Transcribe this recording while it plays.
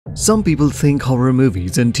Some people think horror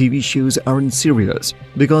movies and TV shows aren't serious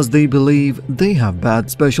because they believe they have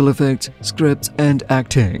bad special effects, scripts, and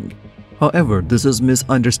acting. However, this is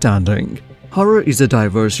misunderstanding. Horror is a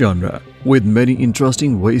diverse genre with many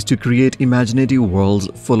interesting ways to create imaginative worlds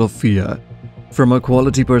full of fear. From a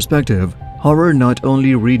quality perspective, horror not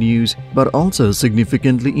only renews but also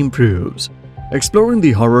significantly improves. Exploring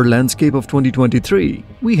the horror landscape of 2023,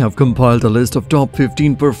 we have compiled a list of top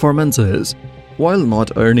 15 performances. While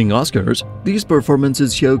not earning Oscars, these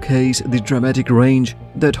performances showcase the dramatic range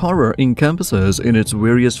that horror encompasses in its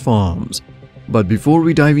various forms. But before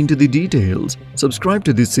we dive into the details, subscribe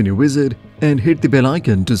to the CineWizard and hit the bell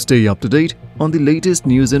icon to stay up to date on the latest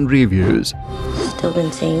news and reviews. Still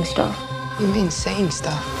been saying stuff. You mean saying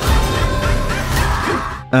stuff?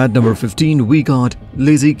 At number 15, we got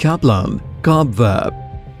Lizzie Kaplan, Cobweb.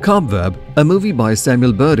 Cobweb, a movie by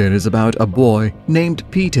Samuel Burden, is about a boy named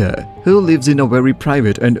Peter who lives in a very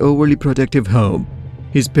private and overly protective home.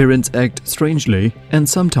 His parents act strangely and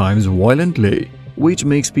sometimes violently, which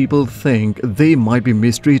makes people think they might be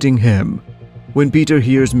mistreating him. When Peter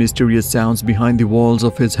hears mysterious sounds behind the walls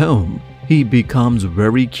of his home, he becomes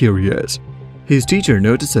very curious. His teacher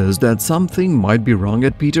notices that something might be wrong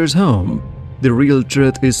at Peter's home. The real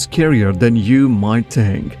truth is scarier than you might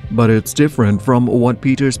think, but it's different from what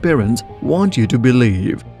Peter's parents want you to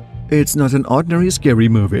believe. It's not an ordinary scary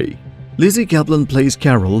movie. Lizzie Kaplan plays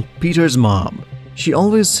Carol, Peter's mom. She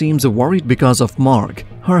always seems worried because of Mark,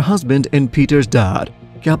 her husband and Peter's dad.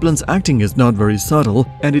 Kaplan's acting is not very subtle,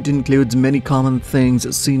 and it includes many common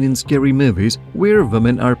things seen in scary movies where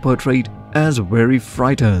women are portrayed as very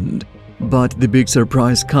frightened. But the big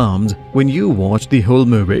surprise comes when you watch the whole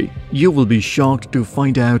movie. You will be shocked to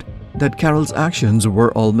find out that Carol's actions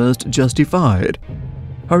were almost justified.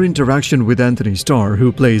 Her interaction with Anthony Starr,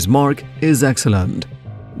 who plays Mark, is excellent.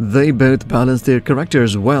 They both balance their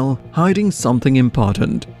characters well, hiding something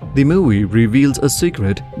important. The movie reveals a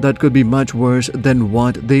secret that could be much worse than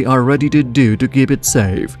what they are ready to do to keep it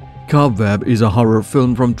safe. Cobweb is a horror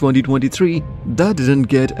film from 2023 that didn't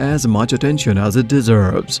get as much attention as it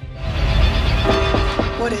deserves.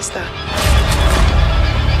 What is that?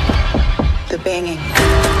 The banging.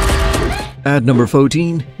 At number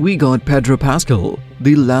 14, we got Pedro Pascal,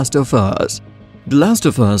 The Last of Us. The Last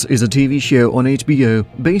of Us is a TV show on HBO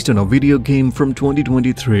based on a video game from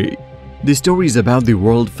 2023. The story is about the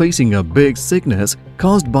world facing a big sickness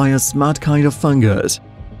caused by a smart kind of fungus.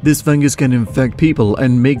 This fungus can infect people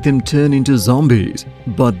and make them turn into zombies.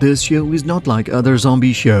 But this show is not like other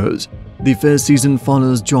zombie shows. The first season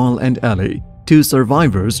follows Joel and Ellie, two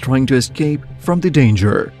survivors trying to escape from the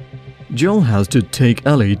danger. Joel has to take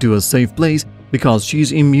Ellie to a safe place because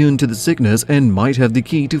she's immune to the sickness and might have the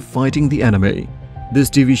key to fighting the enemy. This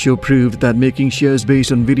TV show proved that making shows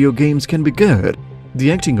based on video games can be good.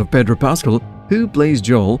 The acting of Pedro Pascal, who plays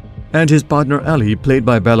Joel, and his partner Ellie, played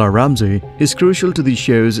by Bella Ramsey, is crucial to the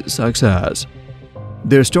show's success.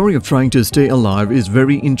 Their story of trying to stay alive is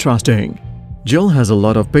very interesting. Joel has a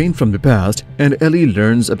lot of pain from the past, and Ellie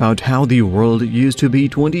learns about how the world used to be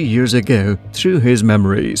 20 years ago through his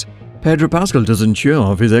memories. Pedro Pascal doesn't show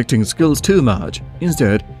off his acting skills too much.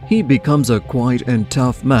 Instead, he becomes a quiet and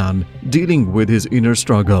tough man dealing with his inner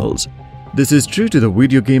struggles. This is true to the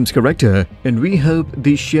video game's character, and we hope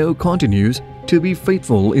the show continues to be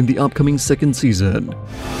faithful in the upcoming second season.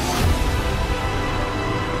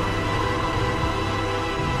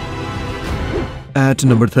 At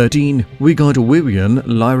number 13, we got Vivian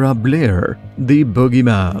Lyra Blair, The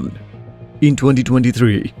Boogeyman. In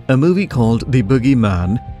 2023, a movie called The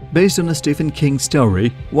Boogeyman, based on a Stephen King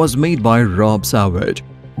story, was made by Rob Savage.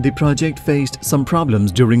 The project faced some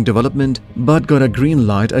problems during development but got a green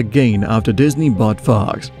light again after Disney bought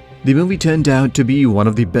Fox. The movie turned out to be one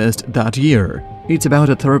of the best that year. It's about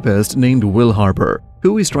a therapist named Will Harper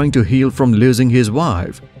who is trying to heal from losing his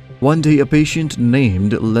wife. One day, a patient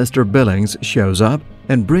named Lester Billings shows up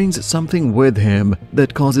and brings something with him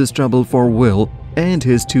that causes trouble for Will and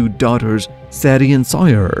his two daughters, Sadie and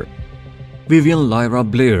Sawyer. Vivian Lyra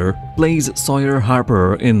Blair plays Sawyer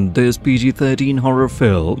Harper in this PG-13 horror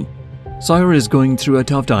film. Sawyer is going through a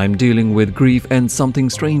tough time dealing with grief and something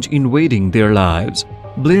strange invading their lives.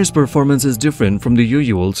 Blair's performance is different from the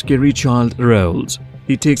usual scary child roles.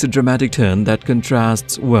 He takes a dramatic turn that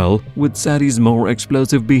contrasts well with Sadie's more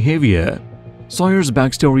explosive behavior. Sawyer's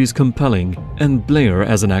backstory is compelling, and Blair,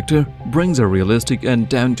 as an actor, brings a realistic and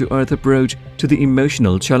down-to-earth approach to the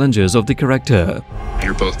emotional challenges of the character.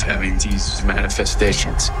 You're both having these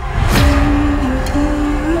manifestations.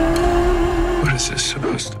 What is this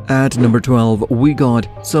supposed to be? At number 12, we got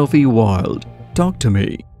Sophie Wilde, Talk to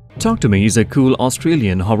Me. Talk to Me is a cool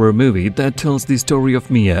Australian horror movie that tells the story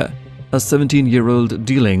of Mia, a 17-year-old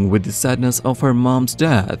dealing with the sadness of her mom's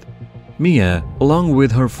death. Mia, along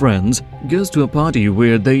with her friends, goes to a party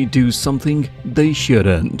where they do something they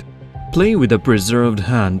shouldn't: play with a preserved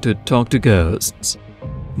hand to talk to ghosts.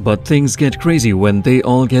 But things get crazy when they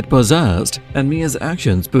all get possessed, and Mia's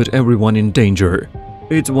actions put everyone in danger.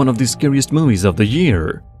 It's one of the scariest movies of the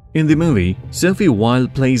year. In the movie, Sophie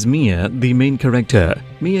Wilde plays Mia, the main character.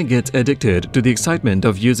 Mia gets addicted to the excitement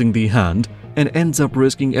of using the hand and ends up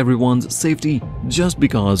risking everyone's safety just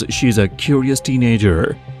because she's a curious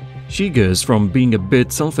teenager. She goes from being a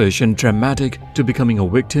bit selfish and dramatic to becoming a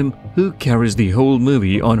victim who carries the whole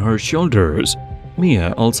movie on her shoulders.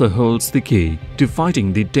 Mia also holds the key to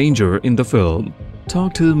fighting the danger in the film.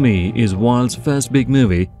 Talk to Me is Wilde's first big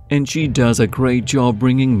movie, and she does a great job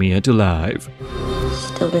bringing Mia to life.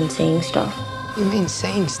 Still been seeing stuff. You mean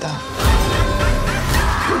saying stuff?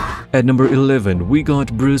 At number 11, we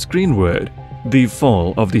got Bruce Greenwood, The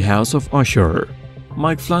Fall of the House of Usher.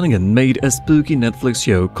 Mike Flanagan made a spooky Netflix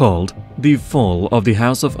show called The Fall of the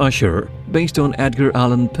House of Usher, based on Edgar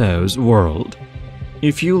Allan Poe's world.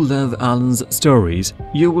 If you love Allan's stories,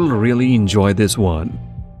 you will really enjoy this one.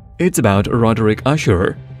 It's about Roderick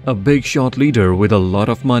Usher, a big shot leader with a lot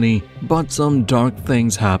of money, but some dark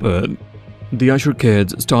things happen. The Usher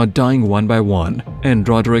kids start dying one by one, and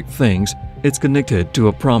Roderick thinks it's connected to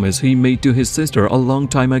a promise he made to his sister a long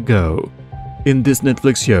time ago. In this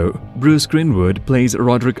Netflix show, Bruce Greenwood plays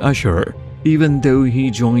Roderick Usher. Even though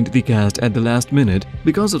he joined the cast at the last minute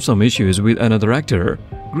because of some issues with another actor,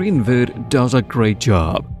 Greenwood does a great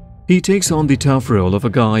job. He takes on the tough role of a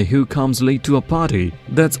guy who comes late to a party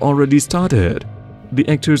that's already started. The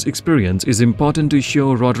actor's experience is important to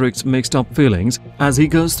show Roderick's mixed up feelings as he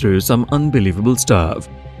goes through some unbelievable stuff.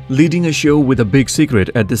 Leading a show with a big secret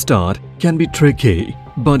at the start can be tricky,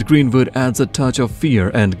 but Greenwood adds a touch of fear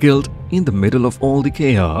and guilt in the middle of all the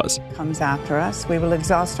chaos. Comes after us, we will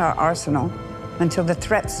exhaust our arsenal until the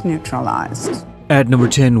threat's neutralized. At number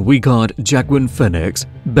 10, we got Joaquin Phoenix,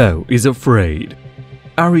 Beau is Afraid.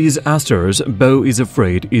 Ari Aster's Beau is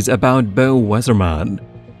Afraid is about Beau Wasserman,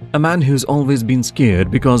 a man who's always been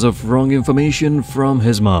scared because of wrong information from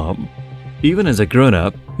his mom. Even as a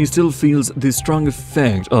grown-up, he still feels the strong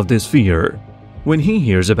effect of this fear. When he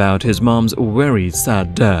hears about his mom's very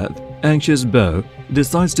sad death, anxious Beau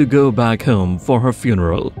decides to go back home for her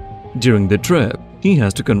funeral. During the trip, he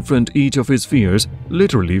has to confront each of his fears,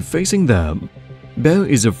 literally facing them. Beau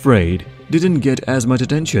is Afraid didn't get as much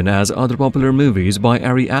attention as other popular movies by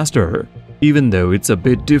Ari Aster, even though it's a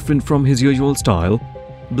bit different from his usual style,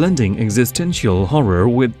 blending existential horror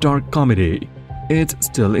with dark comedy. It's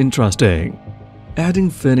still interesting. Adding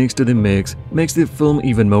Phoenix to the mix makes the film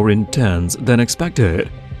even more intense than expected.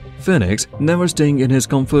 Phoenix, never staying in his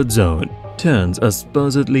comfort zone, turns a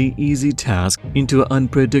supposedly easy task into an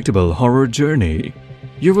unpredictable horror journey.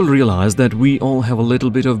 You will realize that we all have a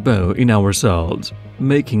little bit of Beau in ourselves,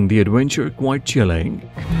 making the adventure quite chilling.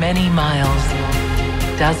 Many miles,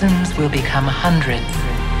 dozens will become hundreds.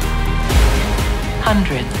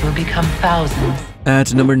 Hundreds will become thousands.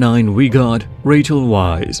 At number 9, we got Rachel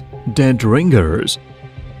Weisz, Dead Ringers.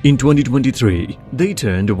 In 2023, they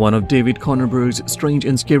turned one of David Cronenberg's strange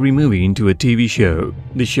and scary movie into a TV show.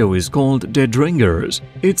 The show is called Dead Ringers.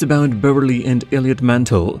 It's about Beverly and Elliot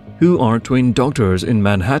Mantle, who are twin doctors in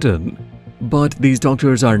Manhattan. But these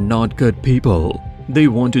doctors are not good people. They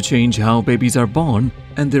want to change how babies are born,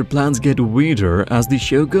 and their plans get weirder as the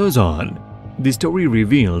show goes on. The story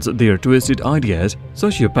reveals their twisted ideas,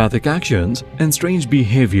 sociopathic actions, and strange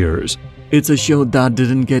behaviors. It's a show that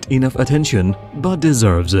didn't get enough attention, but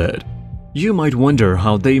deserves it. You might wonder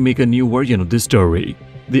how they make a new version of this story.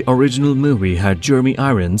 The original movie had Jeremy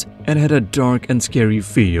Irons and had a dark and scary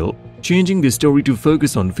feel. Changing the story to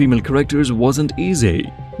focus on female characters wasn't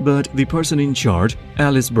easy, but the person in charge,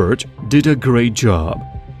 Alice Birch, did a great job.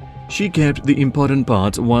 She kept the important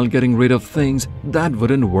parts while getting rid of things that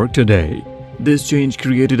wouldn't work today. This change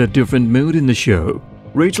created a different mood in the show.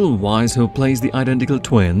 Rachel Weisz, who plays the identical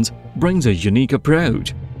twins, brings a unique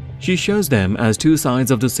approach. She shows them as two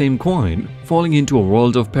sides of the same coin, falling into a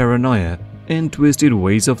world of paranoia and twisted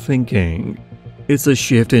ways of thinking. It's a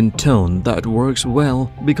shift in tone that works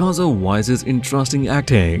well because of Weisz's interesting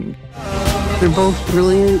acting. They're both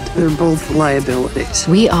brilliant, they're both liabilities.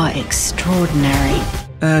 We are extraordinary.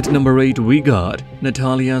 At number 8, we got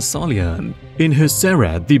Natalia Solian in her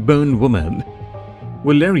Sarah the Bone Woman.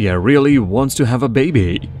 Valeria really wants to have a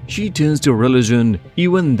baby. She turns to religion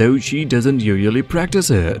even though she doesn't usually practice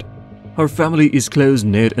it. Her family is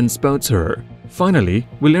close-knit and supports her. Finally,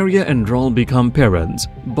 Valeria and Raul become parents,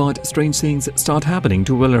 but strange things start happening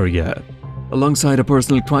to Valeria. Alongside a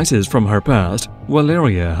personal crisis from her past,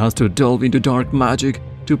 Valeria has to delve into dark magic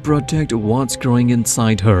to protect what's growing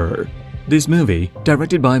inside her. This movie,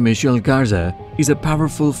 directed by Michel Garza, is a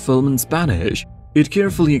powerful film in Spanish. It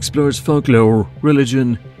carefully explores folklore,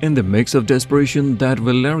 religion, and the mix of desperation that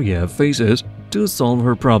Valeria faces to solve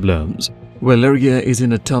her problems. Valeria is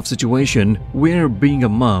in a tough situation where being a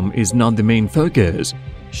mom is not the main focus.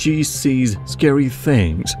 She sees scary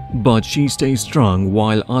things, but she stays strong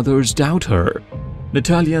while others doubt her.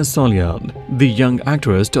 Natalia Solian, the young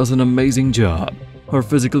actress, does an amazing job. Her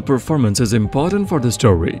physical performance is important for the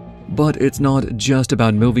story, but it's not just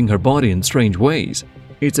about moving her body in strange ways.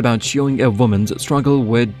 It's about showing a woman's struggle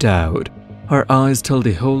with doubt. Her eyes tell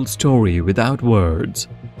the whole story without words.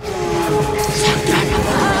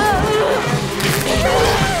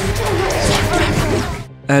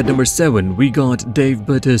 At number 7, we got Dave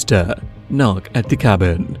Bautista, Knock at the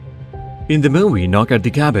Cabin. In the movie Knock at the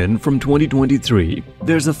Cabin from 2023,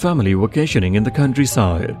 there's a family vacationing in the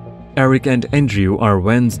countryside. Eric and Andrew are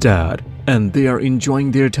Wen's dad, and they are enjoying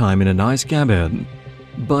their time in a nice cabin.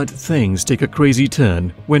 But things take a crazy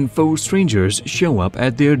turn when 4 strangers show up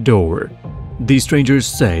at their door. These strangers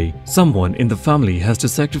say someone in the family has to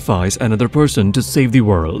sacrifice another person to save the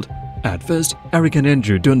world. At first, Eric and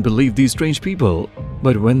Andrew don't believe these strange people,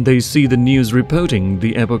 but when they see the news reporting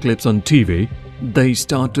the apocalypse on TV, they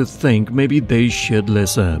start to think maybe they should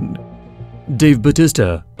listen. Dave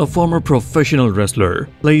Bautista, a former professional wrestler,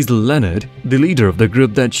 plays Leonard, the leader of the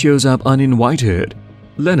group that shows up uninvited.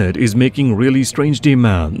 Leonard is making really strange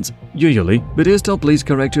demands. Usually, Bautista plays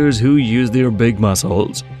characters who use their big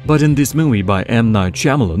muscles, but in this movie by M. Night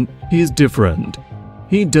Shyamalan, he is different.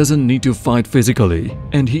 He doesn't need to fight physically,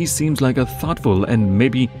 and he seems like a thoughtful and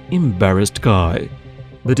maybe embarrassed guy.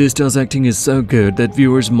 Bautista's acting is so good that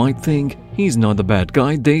viewers might think he's not the bad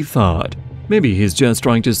guy they thought. Maybe he's just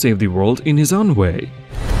trying to save the world in his own way.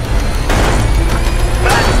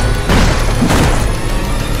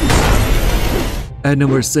 At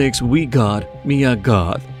number 6, we got Mia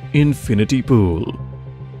Goth, Infinity Pool.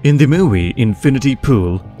 In the movie Infinity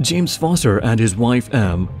Pool, James Foster and his wife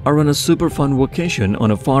Em are on a super fun vacation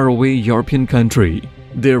on a faraway European country.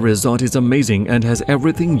 Their resort is amazing and has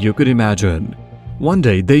everything you could imagine. One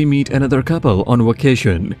day they meet another couple on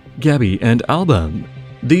vacation, Gabby and Alban.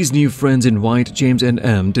 These new friends invite James and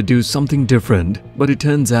Em to do something different, but it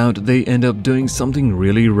turns out they end up doing something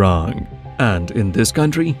really wrong. And in this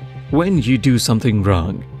country, when you do something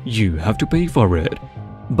wrong, you have to pay for it.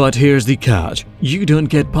 But here's the catch, you don't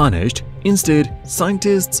get punished. Instead,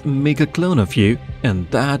 scientists make a clone of you, and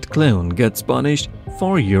that clone gets punished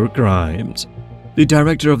for your crimes. The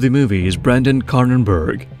director of the movie is Brandon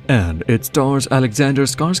Cronenberg, and it stars Alexander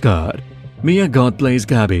Skarsgård. Mia Goth plays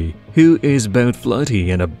Gabby, who is both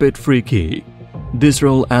flirty and a bit freaky. This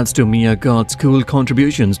role adds to Mia Goth's cool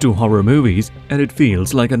contributions to horror movies, and it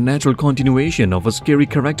feels like a natural continuation of a scary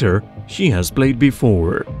character she has played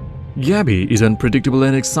before. Gabby is unpredictable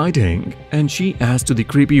and exciting, and she adds to the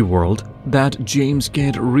creepy world that James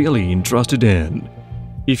gets really interested in.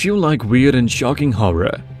 If you like weird and shocking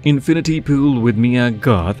horror, Infinity Pool with Mia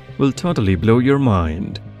Goth will totally blow your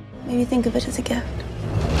mind. Maybe think of it as a gift.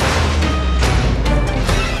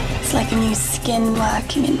 It's like a new skin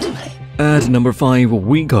working into it. At number 5,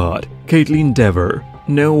 we got Caitlin Dever,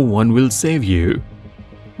 No One Will Save You.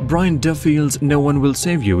 Brian Duffield's No One Will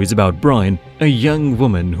Save You is about Brian, a young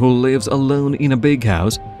woman who lives alone in a big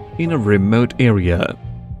house in a remote area.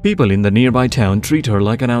 People in the nearby town treat her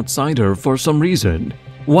like an outsider for some reason.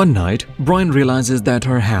 One night, Brian realizes that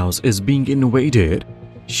her house is being invaded.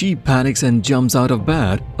 She panics and jumps out of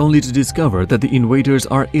bed, only to discover that the invaders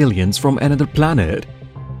are aliens from another planet.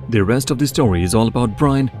 The rest of the story is all about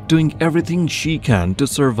Brian doing everything she can to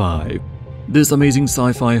survive. This amazing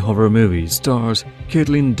sci-fi horror movie stars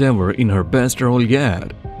Caitlin Dever in her best role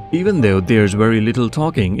yet. Even though there's very little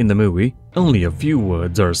talking in the movie, only a few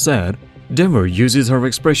words are said, Dever uses her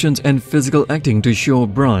expressions and physical acting to show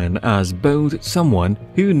Brian as both someone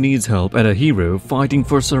who needs help and a hero fighting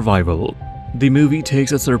for survival. The movie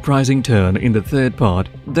takes a surprising turn in the third part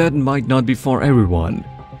that might not be for everyone.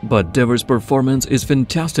 But Dever's performance is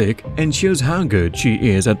fantastic and shows how good she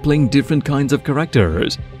is at playing different kinds of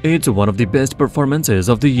characters. It's one of the best performances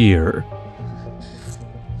of the year.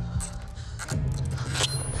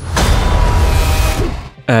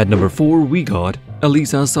 At number 4, we got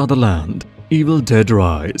Alyssa Sutherland, Evil Dead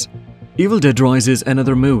Rise. Evil Dead Rise is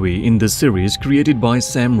another movie in the series created by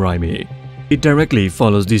Sam Raimi. It directly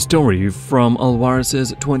follows the story from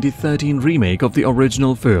Alvarez's 2013 remake of the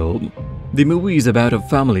original film. The movie is about a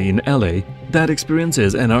family in LA that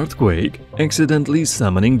experiences an earthquake, accidentally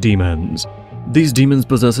summoning demons. These demons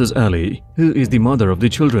possesses Ellie, who is the mother of the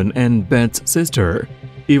children and Beth's sister.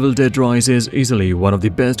 Evil Dead Rise is easily one of the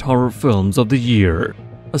best horror films of the year.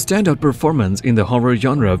 A standout performance in the horror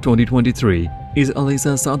genre of 2023 is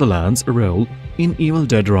Alyssa Sutherland's role in Evil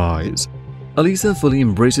Dead Rise. Alyssa fully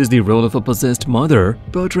embraces the role of a possessed mother,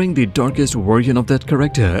 portraying the darkest version of that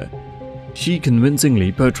character. She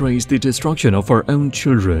convincingly portrays the destruction of her own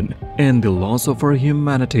children and the loss of her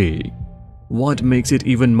humanity. What makes it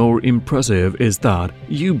even more impressive is that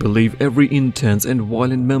you believe every intense and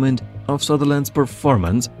violent moment of Sutherland's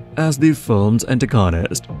performance as the film's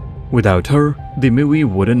antagonist. Without her, the movie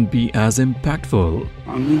wouldn't be as impactful.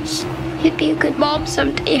 You'd be a good mom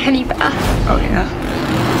someday, honey bear. Oh,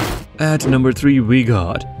 yeah? At number 3, we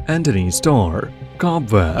got Anthony Starr,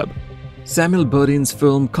 Cobweb. Samuel Burdin's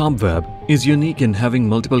film Cobweb is unique in having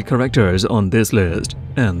multiple characters on this list,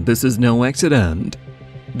 and this is no accident.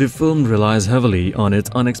 The film relies heavily on its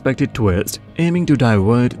unexpected twist, aiming to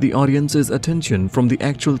divert the audience's attention from the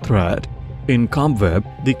actual threat. In Cobweb,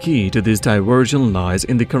 the key to this diversion lies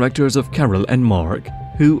in the characters of Carol and Mark,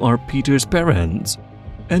 who are Peter's parents.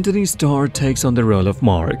 Anthony Starr takes on the role of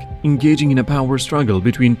Mark, engaging in a power struggle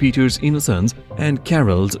between Peter's innocence and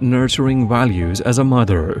Carol's nurturing values as a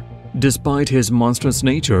mother. Despite his monstrous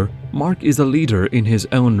nature, Mark is a leader in his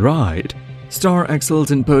own right. Starr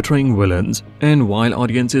excels in portraying villains, and while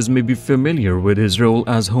audiences may be familiar with his role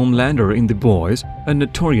as Homelander in The Boys, a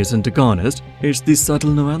notorious antagonist, it's the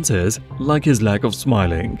subtle nuances, like his lack of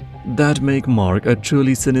smiling, that make Mark a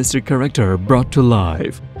truly sinister character brought to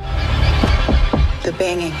life. The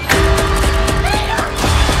banging.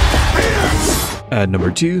 At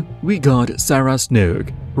number 2, we got Sarah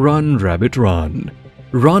Snook, Run Rabbit Run.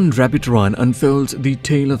 Run Rabbit Run unfolds the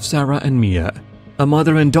tale of Sarah and Mia, a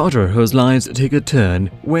mother and daughter whose lives take a turn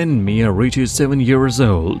when Mia reaches 7 years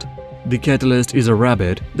old. The catalyst is a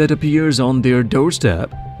rabbit that appears on their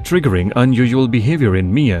doorstep, triggering unusual behavior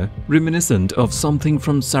in Mia reminiscent of something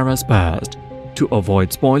from Sarah's past. To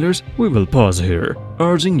avoid spoilers, we will pause here,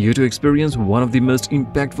 urging you to experience one of the most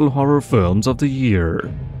impactful horror films of the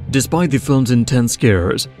year. Despite the film's intense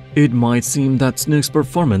scares, it might seem that Snook's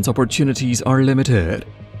performance opportunities are limited.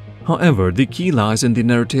 However, the key lies in the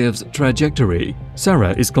narrative's trajectory.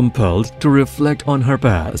 Sarah is compelled to reflect on her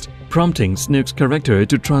past, prompting Snook's character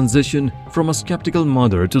to transition from a skeptical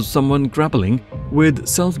mother to someone grappling with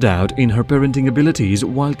self-doubt in her parenting abilities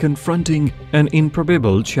while confronting an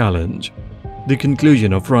improbable challenge. The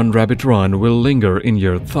conclusion of Run Rabbit Run will linger in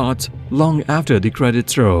your thoughts long after the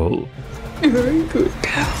credits roll. Very good,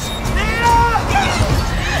 pal.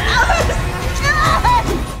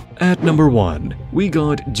 At number 1, we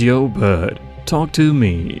got Joe Bird, Talk to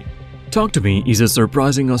Me. Talk to Me is a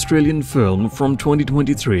surprising Australian film from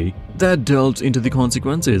 2023 that delves into the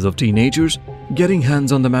consequences of teenagers getting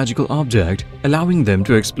hands on the magical object, allowing them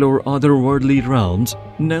to explore otherworldly realms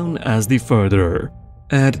known as the Further.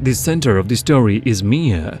 At the center of the story is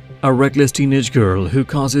Mia, a reckless teenage girl who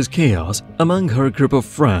causes chaos among her group of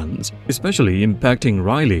friends, especially impacting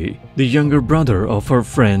Riley, the younger brother of her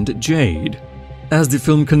friend Jade. As the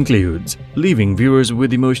film concludes, leaving viewers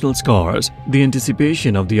with emotional scars, the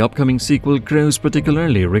anticipation of the upcoming sequel grows,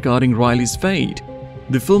 particularly regarding Riley's fate.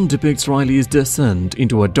 The film depicts Riley's descent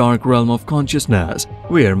into a dark realm of consciousness,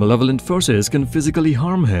 where malevolent forces can physically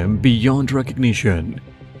harm him beyond recognition.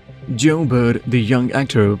 Joe Bird, the young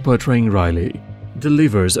actor portraying Riley,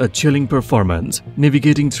 delivers a chilling performance,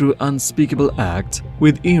 navigating through unspeakable acts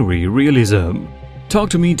with eerie realism. Talk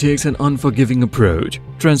to Me takes an unforgiving approach,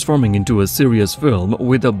 transforming into a serious film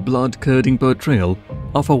with a blood-curdling portrayal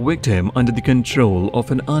of a victim under the control of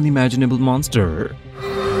an unimaginable monster.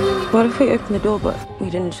 What if we opened the door but we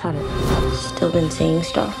didn't shut it? Still been seeing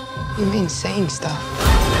stuff? You mean saying stuff?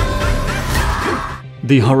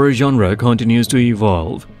 The horror genre continues to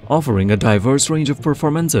evolve, offering a diverse range of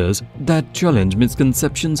performances that challenge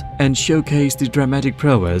misconceptions and showcase the dramatic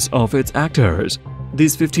prowess of its actors.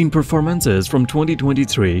 These 15 performances from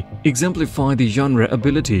 2023 exemplify the genre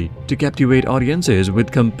ability to captivate audiences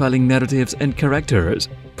with compelling narratives and characters,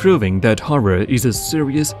 proving that horror is a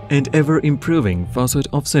serious and ever-improving facet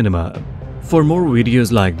of cinema. For more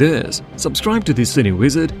videos like this, subscribe to the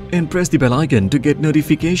CineWizard and press the bell icon to get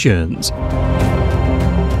notifications.